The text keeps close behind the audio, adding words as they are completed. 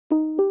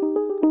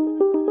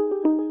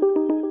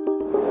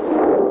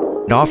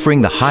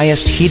offering the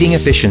highest heating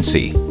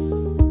efficiency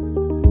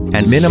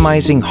and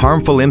minimizing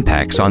harmful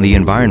impacts on the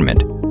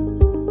environment.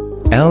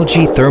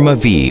 LG Therma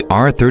V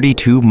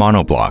R32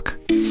 Monoblock.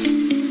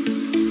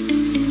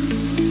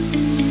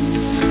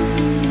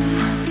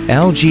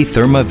 LG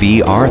Therma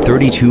V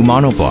R32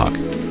 Monoblock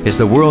is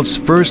the world's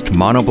first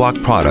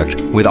monoblock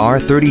product with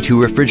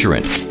R32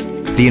 refrigerant,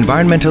 the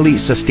environmentally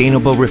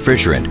sustainable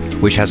refrigerant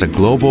which has a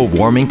global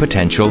warming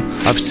potential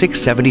of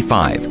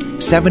 675,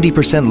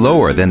 70%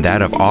 lower than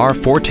that of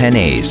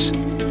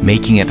R410As,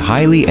 making it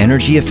highly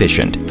energy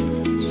efficient.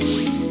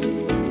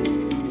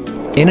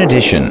 In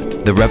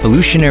addition, the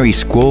revolutionary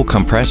Squall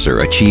compressor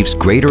achieves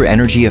greater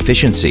energy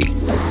efficiency.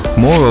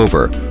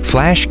 Moreover,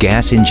 flash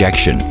gas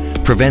injection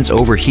prevents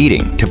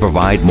overheating to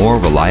provide more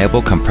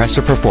reliable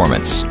compressor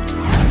performance.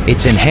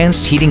 Its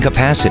enhanced heating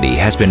capacity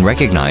has been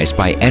recognized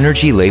by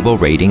Energy Label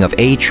rating of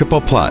A++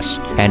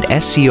 and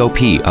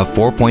SCOP of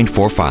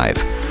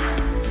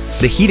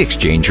 4.45. The heat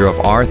exchanger of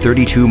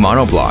R32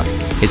 Monoblock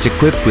is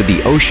equipped with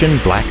the Ocean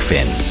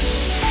Blackfin.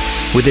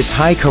 With its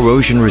high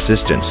corrosion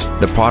resistance,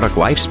 the product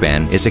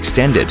lifespan is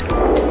extended.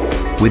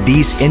 With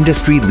these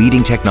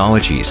industry-leading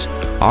technologies,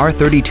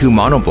 R32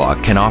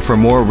 Monoblock can offer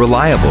more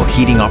reliable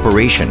heating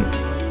operation,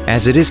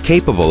 as it is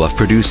capable of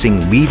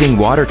producing leaving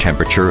water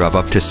temperature of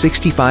up to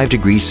 65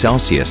 degrees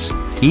Celsius,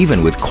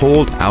 even with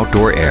cold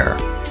outdoor air.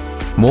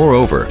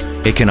 Moreover,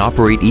 it can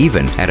operate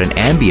even at an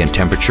ambient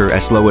temperature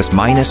as low as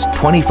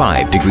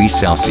 -25 degrees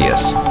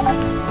Celsius.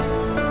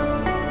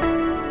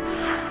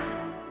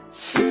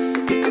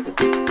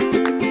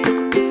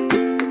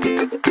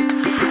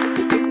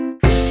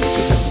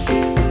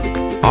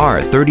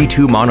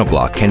 R32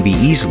 Monoblock can be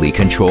easily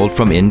controlled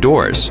from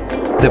indoors.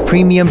 The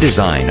premium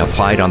design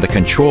applied on the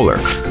controller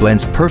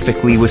blends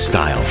perfectly with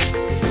style.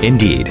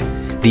 Indeed,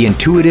 the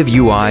intuitive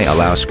UI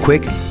allows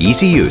quick,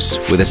 easy use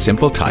with a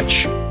simple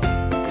touch.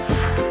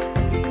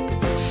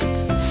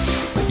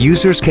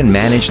 Users can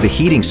manage the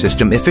heating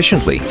system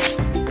efficiently.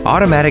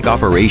 Automatic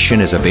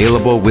operation is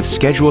available with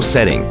schedule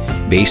setting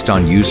based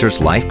on user's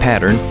life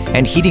pattern,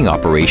 and heating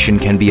operation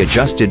can be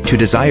adjusted to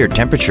desired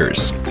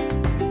temperatures.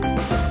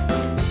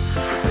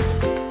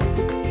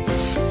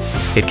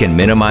 It can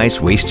minimize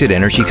wasted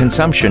energy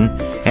consumption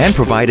and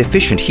provide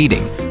efficient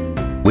heating,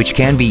 which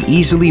can be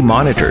easily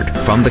monitored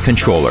from the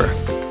controller.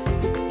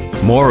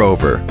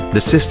 Moreover, the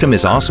system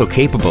is also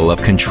capable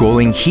of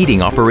controlling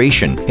heating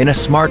operation in a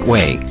smart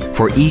way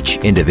for each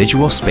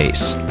individual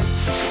space.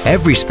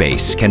 Every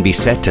space can be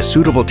set to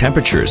suitable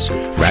temperatures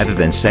rather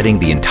than setting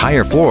the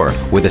entire floor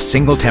with a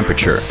single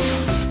temperature.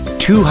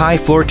 Too high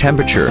floor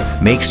temperature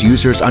makes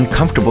users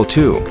uncomfortable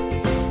too.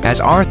 As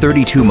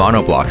R32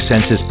 Monoblock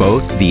senses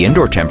both the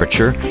indoor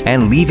temperature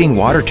and leaving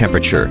water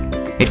temperature,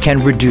 it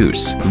can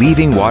reduce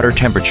leaving water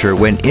temperature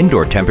when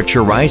indoor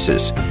temperature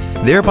rises,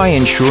 thereby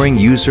ensuring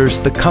users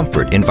the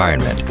comfort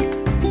environment.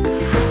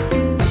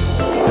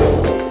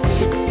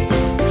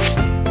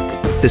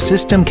 The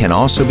system can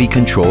also be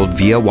controlled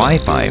via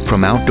Wi-Fi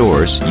from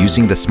outdoors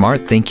using the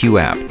Smart ThinkU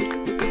app.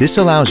 This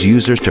allows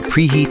users to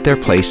preheat their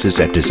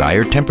places at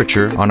desired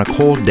temperature on a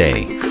cold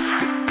day.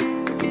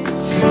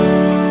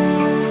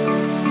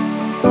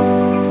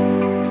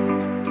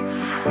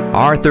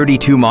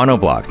 R32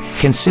 Monoblock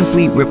can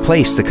simply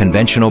replace the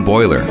conventional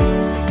boiler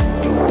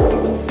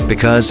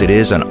because it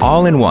is an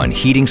all-in-one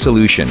heating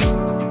solution,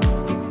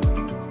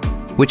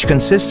 which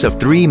consists of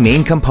 3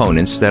 main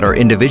components that are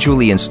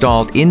individually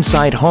installed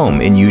inside home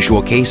in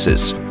usual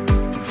cases.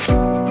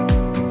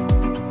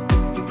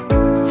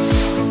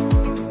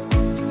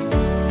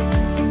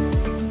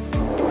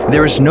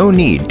 There is no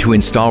need to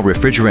install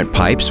refrigerant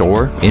pipes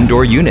or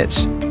indoor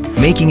units,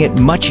 making it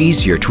much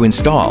easier to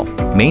install,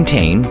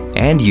 maintain,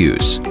 and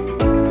use.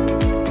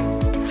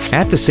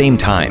 At the same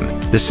time,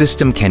 the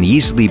system can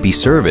easily be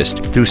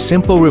serviced through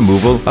simple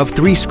removal of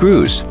 3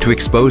 screws to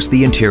expose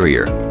the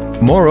interior.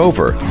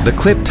 Moreover, the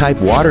clip-type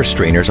water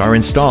strainers are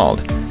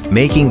installed,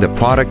 making the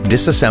product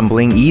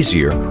disassembling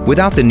easier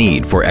without the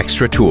need for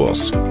extra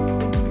tools.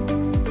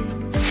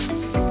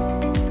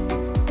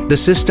 The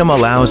system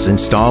allows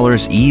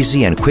installers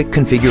easy and quick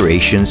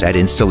configurations at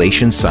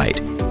installation site.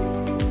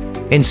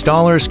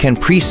 Installers can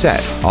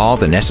preset all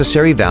the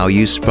necessary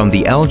values from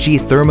the LG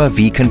Therma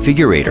V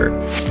configurator,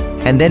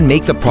 and then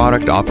make the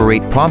product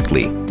operate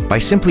promptly by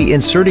simply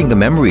inserting the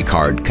memory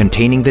card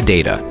containing the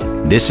data.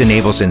 This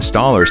enables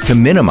installers to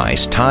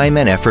minimize time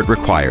and effort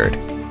required.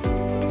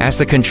 As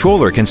the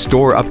controller can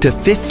store up to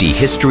 50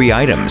 history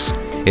items,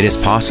 it is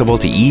possible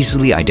to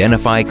easily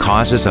identify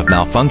causes of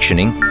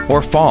malfunctioning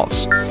or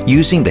faults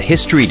using the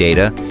history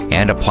data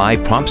and apply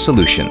prompt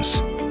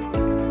solutions.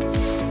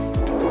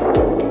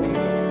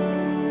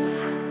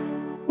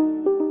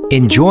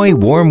 Enjoy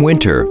warm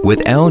winter with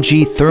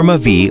LG Therma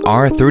V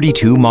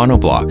R32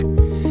 Monoblock,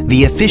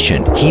 the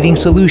efficient heating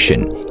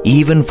solution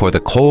even for the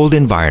cold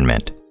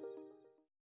environment.